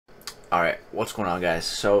Alright, what's going on, guys?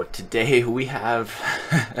 So today we have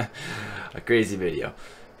a crazy video.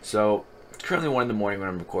 So it's currently 1 in the morning when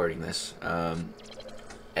I'm recording this,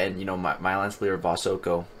 and you know, my alliance leader Voss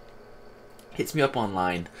hits me up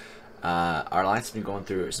online. Our alliance has been going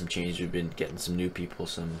through some changes. We've been getting some new people.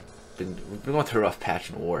 We've been going through a rough patch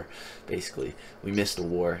in war. Basically, we missed the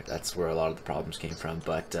war. That's where a lot of the problems came from.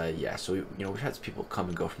 But yeah, so we've had some people come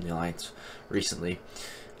and go from the alliance recently.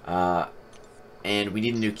 And we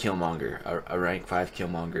need a new KillMonger, a rank 5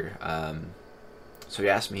 KillMonger. So he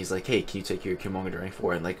asked me, he's like, hey, can you take your KillMonger to rank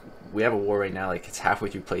 4? And like, we have a war right now, like it's halfway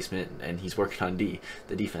through placement, and he's working on the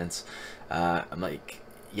defense. I'm like,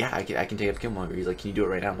 yeah, I can take up KillMonger. He's like, can you do it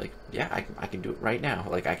right now? I'm like, yeah, I can do it right now.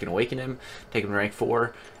 Like, I can awaken him, take him to rank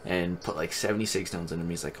 4, and put like 76 stones in him.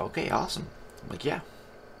 He's like, okay, awesome. I'm like, yeah,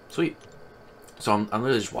 sweet. So I'm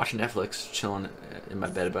literally just watching Netflix, chilling in my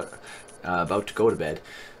bed, about to go to bed.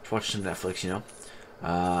 Watch some Netflix, you know.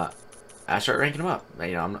 I start ranking them up.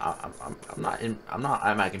 You know, I'm not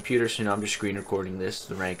at my computer, so you know, I'm just screen recording this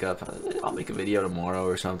to rank up. I'll make a video tomorrow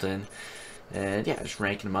or something, and yeah, just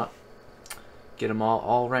ranking them up. Get them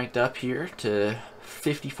all ranked up here to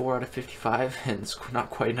 54 out of 55, and it's not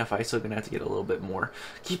quite enough. I'm still gonna have to get a little bit more.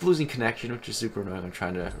 Keep losing connection, which is super annoying. I'm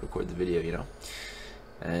trying to record the video, you know,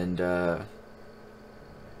 and so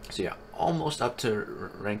yeah, almost up to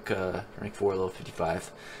rank 4, level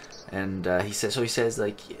 55. And he says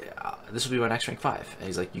like, yeah, this will be my next rank 5. And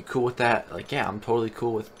he's like, you cool with that? Like, yeah, I'm totally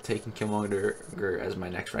cool with taking KillMonger as my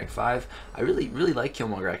next rank 5. I really like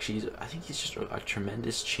KillMonger, actually. I think he's just a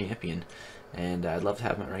tremendous champion, and I'd love to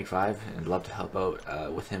have him at rank 5, and love to help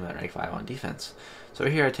out with him at rank 5 on defense. So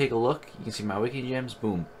here I take a look. You can see my awakening gems.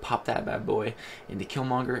 Boom, pop that bad boy into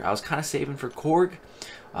KillMonger. I was kind of saving for Korg.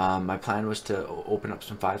 My plan was to open up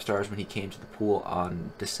some 5 stars when he came to the pool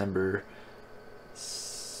on December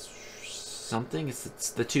something. It's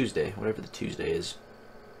the Tuesday, whatever the Tuesday is.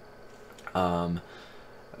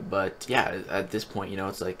 But yeah, at this point, you know,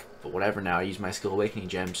 it's like, but whatever. Now I use my skill awakening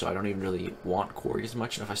gem, so I don't even really want Korg as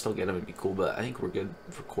much. And if I still get him, it'd be cool. But I think we're good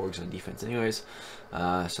for Korgs on defense, anyways.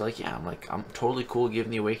 So like, yeah, I'm totally cool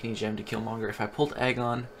giving the awakening gem to KillMonger. If I pulled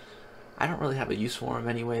Aegon, I don't really have a use for him,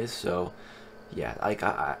 anyways. So yeah, like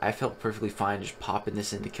I felt perfectly fine just popping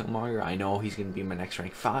this into KillMonger. I know he's gonna be my next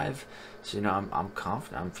rank 5, so you know, I'm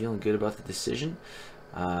confident. I'm feeling good about the decision.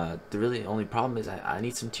 The really only problem is I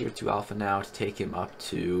need some tier 2 alpha now to take him up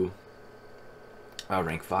to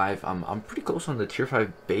rank 5. I'm pretty close on the tier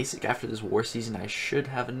 5 basic. After this war season, I should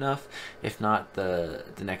have enough. If not, the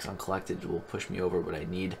next uncollected will push me over what I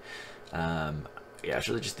need. Yeah, it's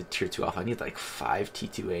really just the tier 2 alpha. I need like 5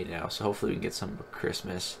 T2A now, so hopefully we can get some for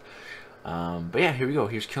Christmas. But yeah, here we go.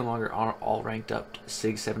 Here's KillMonger all ranked up to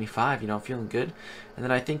Sig 75. You know, I'm feeling good. And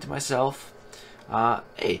then I think to myself,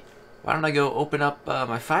 hey, why don't I go open up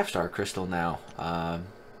my 5-star crystal now?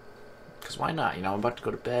 Because why not? You know, I'm about to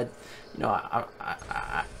go to bed. You know,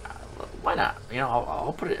 why not? You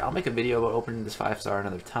know, I'll make a video about opening this 5-star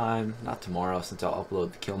another time. Not tomorrow, since I'll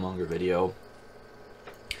upload the KillMonger video.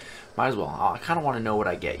 Might as well. I kind of want to know what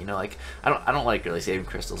I get. You know, like I don't like really saving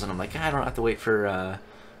crystals, and I'm like, I don't have to wait for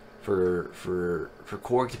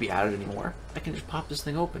Korg to be added anymore. I can just pop this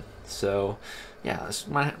thing open. So yeah,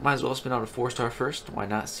 might as well spin out a 4-star first. Why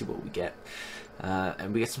not? See what we get.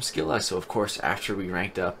 And we get some skill ISO, of course, after we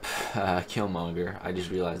ranked up KillMonger. I just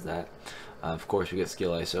realized that. Of course, we get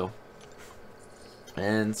skill ISO.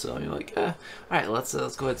 And so you're like, all right, let's go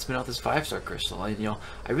ahead and spin out this 5-star crystal. And you know,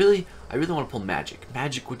 I really want to pull magic.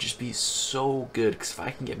 Magic would just be so good, because if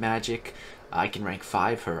I can get magic, I can rank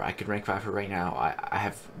 5 her. I could rank 5 her right now. I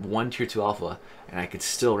have 1 tier 2 alpha, and I could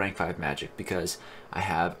still rank 5 magic, because I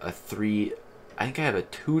have a 3. I think I have a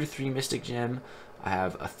 2 to 3 mystic gem. I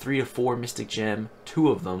have a 3 to 4 mystic gem. 2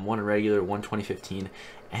 of them, 1 a regular, 1 2015,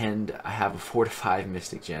 and I have a 4 to 5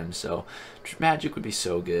 mystic gem. So magic would be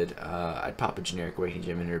so good. I'd pop a generic awakening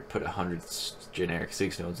gem in her, put 100 generic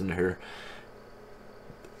 6 nodes into her,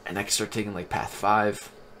 and I could start taking like path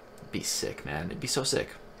 5. It'd be sick, man. It'd be so sick.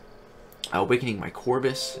 Awakening my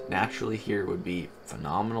Corvus naturally here would be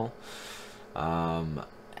phenomenal.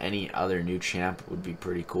 Any other new champ would be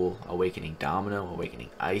pretty cool. Awakening Domino, awakening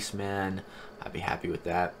Iceman, I'd be happy with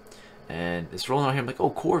that. And it's rolling on here, I'm like, oh,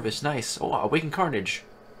 Corvus, nice. Oh, awaken Carnage.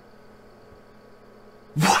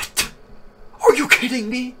 What? Are you kidding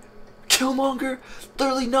me? KillMonger?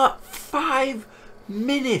 Literally not 5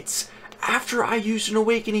 minutes after I used an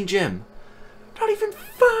awakening gem. Not even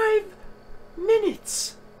 5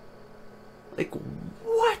 minutes. Like,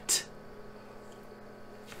 what?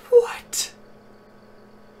 What?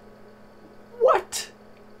 What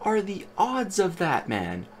are the odds of that,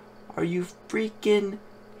 man? Are you freaking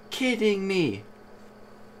kidding me?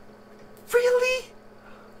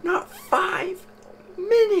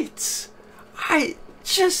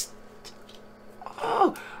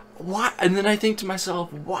 And then I think to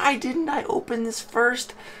myself, why didn't I open this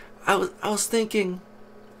first? I was thinking,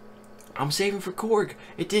 I'm saving for Korg.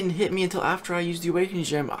 It didn't hit me until after I used the Awakening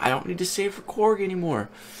Gem. I don't need to save for Korg anymore.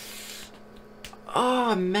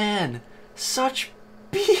 Oh man, such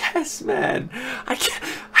BS, man. I can't.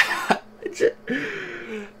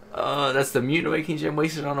 That's the Mutant Awakening Gem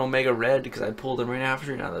wasted on Omega Red because I pulled him right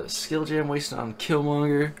after. Now the Skill Gem wasted on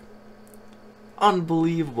KillMonger.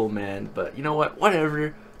 Unbelievable, man. But you know what?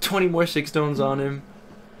 Whatever. 20 more 6 stones on him.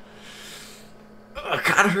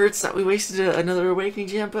 Kinda hurts that we wasted another Awakening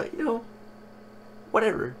Gem, but you know,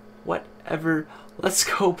 whatever. Whatever. Let's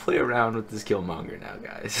go play around with this KillMonger now,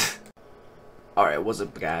 guys. Alright, what's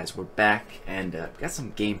up, guys? We're back, and we got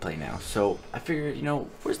some gameplay now. So I figured, you know,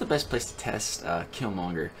 where's the best place to test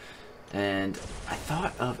KillMonger? And I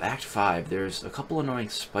thought of Act 5. There's a couple annoying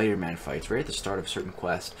Spider-Man fights right at the start of a certain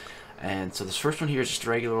quest. And so this first one here is just a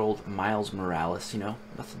regular old Miles Morales, you know,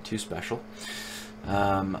 nothing too special.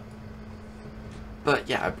 But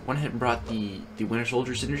yeah, I went ahead and brought the Winter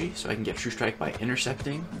Soldier synergy so I can get True Strike by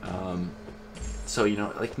intercepting. So, you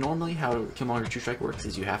know, like normally how KillMonger True Strike works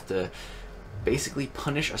is you have to basically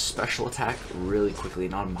punish a special attack really quickly.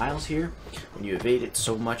 And on Miles here, when you evade it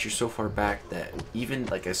so much, you're so far back that even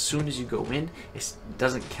like as soon as you go in, it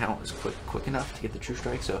doesn't count as quick enough to get the True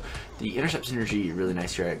Strike. So the intercept synergy really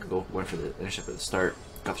nice here. I went for the intercept at the start,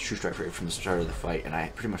 got the True Strike right from the start of the fight, and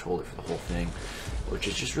I pretty much hold it for the whole thing, which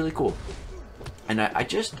is just really cool. And I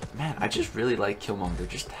just really like KillMonger,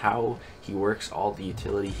 just how he works, all the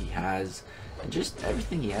utility he has, and just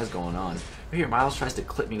everything he has going on. Right here, Miles tries to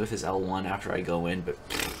clip me with his L1 after I go in, but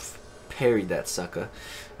parried that sucker.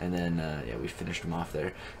 And then, yeah, we finished him off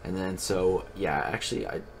there. And then, so, yeah, actually,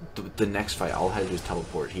 the next fight, all I had to do was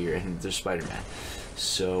teleport here, and there's Spider-Man.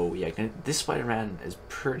 So, yeah, this Spider-Man is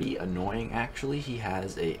pretty annoying, actually. He's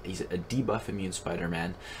a debuff immune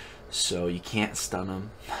Spider-Man, so you can't stun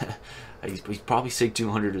him. He's probably SIG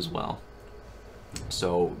 200 as well.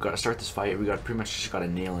 So gotta start this fight. We pretty much just gotta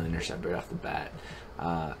nail an intercept right off the bat.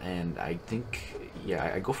 And I think,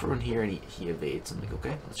 yeah, I go for one here and he evades. I'm like,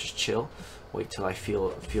 okay, let's just chill. Wait till I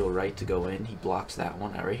feel right to go in. He blocks that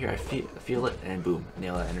one. Right here, I feel it, and boom,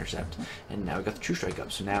 nail that intercept. And now we got the True Strike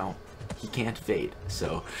up. So now he can't evade.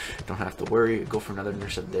 So don't have to worry. Go for another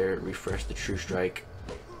intercept there. Refresh the True Strike.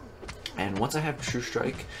 And once I have True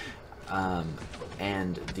Strike,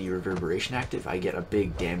 and the reverberation active, I get a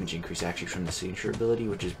big damage increase actually from the signature ability,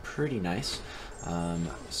 which is pretty nice.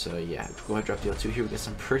 So yeah, go ahead, drop the L2 here. We get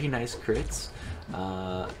some pretty nice crits,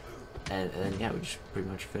 and yeah, we just pretty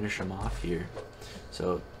much finish them off here.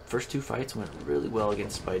 So first 2 fights went really well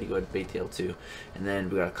against Spidey. Go ahead and bait the L2, and then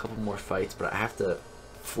we got a couple more fights, but I have to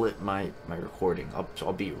flip my recording. So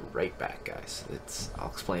I'll be right back, guys. I'll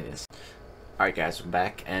explain this. Alright guys, I'm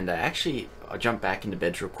back, and I jumped back into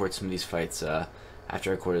bed to record some of these fights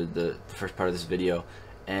after I recorded the first part of this video,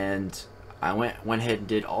 and I went ahead and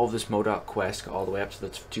did all of this MODOK quest all the way up to the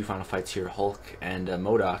 2 final fights here, Hulk and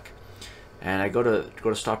MODOK, and I go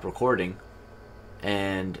to stop recording,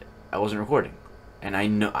 and I wasn't recording, and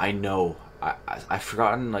I've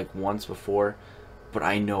forgotten like once before, but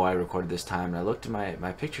I know I recorded this time, and I looked at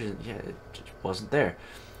my pictures, and yeah, it just wasn't there,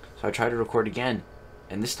 so I tried to record again.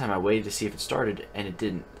 And this time I waited to see if it started, and it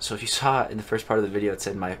didn't. So if you saw in the first part of the video, it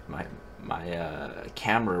said my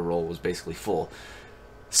camera roll was basically full,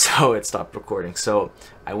 so it stopped recording. So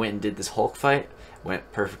I went and did this Hulk fight.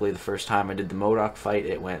 Went perfectly the first time. I did the MODOK fight.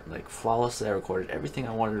 It went like flawlessly. I recorded everything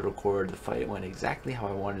I wanted to record. The fight went exactly how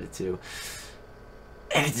I wanted it to,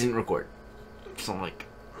 and it didn't record. So I'm like,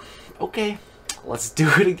 okay, let's do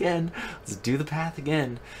it again. Let's do the path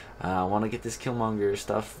again. I want to get this KillMonger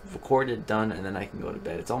stuff recorded, done, and then I can go to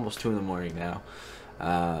bed. It's almost 2 in the morning now.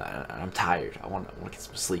 I'm tired. I want to get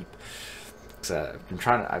some sleep. I've been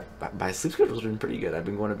trying to. My sleep schedule's been pretty good. I've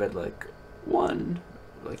been going to bed like 1,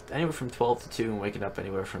 like anywhere from 12 to 2, and waking up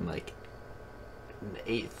anywhere from like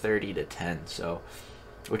 8:30 to 10. So,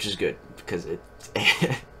 which is good because it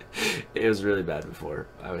was really bad before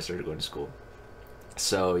I started going to school.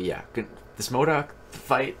 So yeah, this MODOK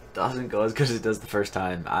fight doesn't go as good as it does the first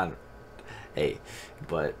time.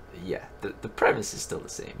 But yeah, the premise is still the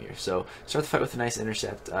same here. So start the fight with a nice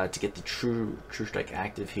intercept to get the true strike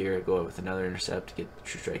active here. Go with another intercept to get the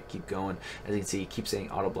True Strike. Keep going. As you can see, keep saying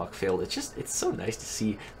auto block failed. It's so nice to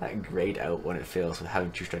see that grayed out when it fails with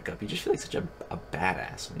having True Strike up. You just feel like such a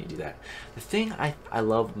badass when you do that. The thing I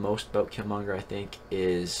love most about KillMonger, I think,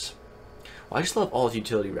 is, well, I just love all his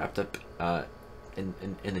utility wrapped up in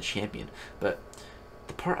the champion, but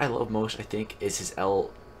the part I love most, I think, is his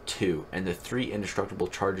L2 and the 3 indestructible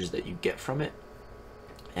charges that you get from it.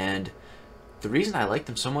 And the reason I like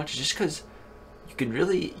them so much is just because you can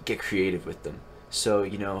really get creative with them. So,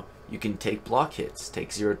 you know, you can take block hits,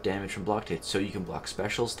 take 0 damage from blocked hits. So you can block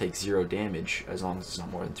specials, take 0 damage as long as it's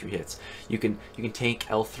not more than 3 hits. You can take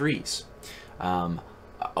L3s.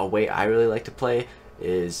 A way I really like to play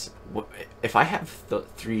is if I have the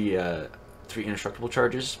three indestructible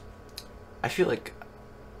charges, I feel like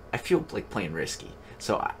playing risky.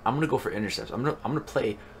 So I'm gonna go for intercepts. I'm gonna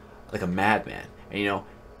play like a madman. And you know,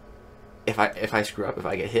 if I screw up, if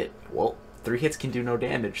I get hit, well, 3 hits can do no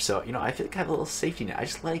damage. So you know, I feel like I have a little safety net. I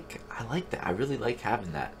like that. I really like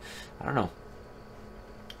having that. I don't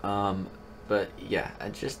know. But yeah,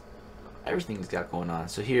 everything's got going on.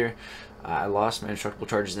 So here, I lost my indestructible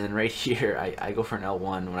charges, and then right here, I go for an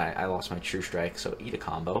L1 when I lost my true strike. So eat a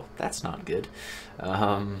combo. That's not good.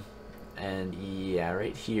 And yeah,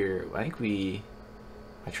 right here,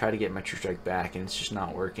 I try to get my true strike back, and it's just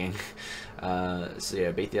not working. So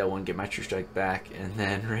yeah, bait the L1, get my true strike back, and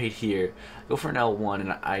then right here, go for an L1,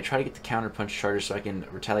 and I try to get the counter punch charger so I can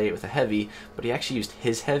retaliate with a heavy, but he actually used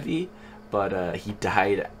his heavy, but he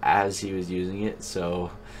died as he was using it,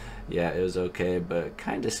 so yeah, it was okay, but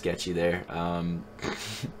kind of sketchy there.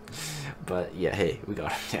 But yeah, hey, we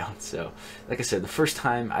got him down. So like I said, the first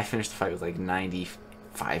time I finished the fight with like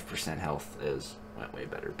 95% health, went way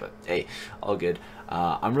better, but hey, all good.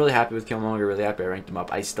 I'm really happy with KillMonger, really happy I ranked him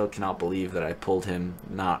up. I still cannot believe that I pulled him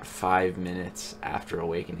not 5 minutes after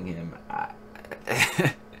awakening him.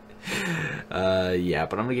 Yeah,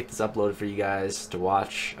 but I'm gonna get this uploaded for you guys to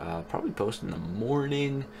watch, probably post in the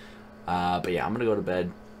morning. But yeah, I'm gonna go to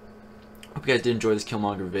bed. Hope you guys did enjoy this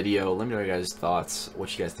KillMonger video. Let me know your guys' thoughts,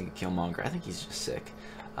 what you guys think of KillMonger. I think he's just sick.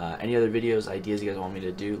 Any other videos, ideas you guys want me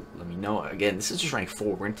to do, let me know. Again, this is just rank 4.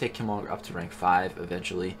 We're going to take KillMonger up to rank 5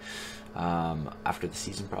 eventually, after the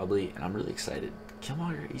season probably, and I'm really excited.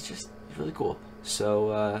 KillMonger, he's really cool.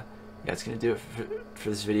 So, yeah, that's going to do it for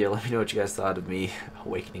this video. Let me know what you guys thought of me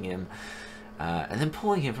awakening him, and then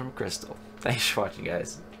pulling him from a crystal. Thanks for watching,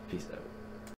 guys. Peace out.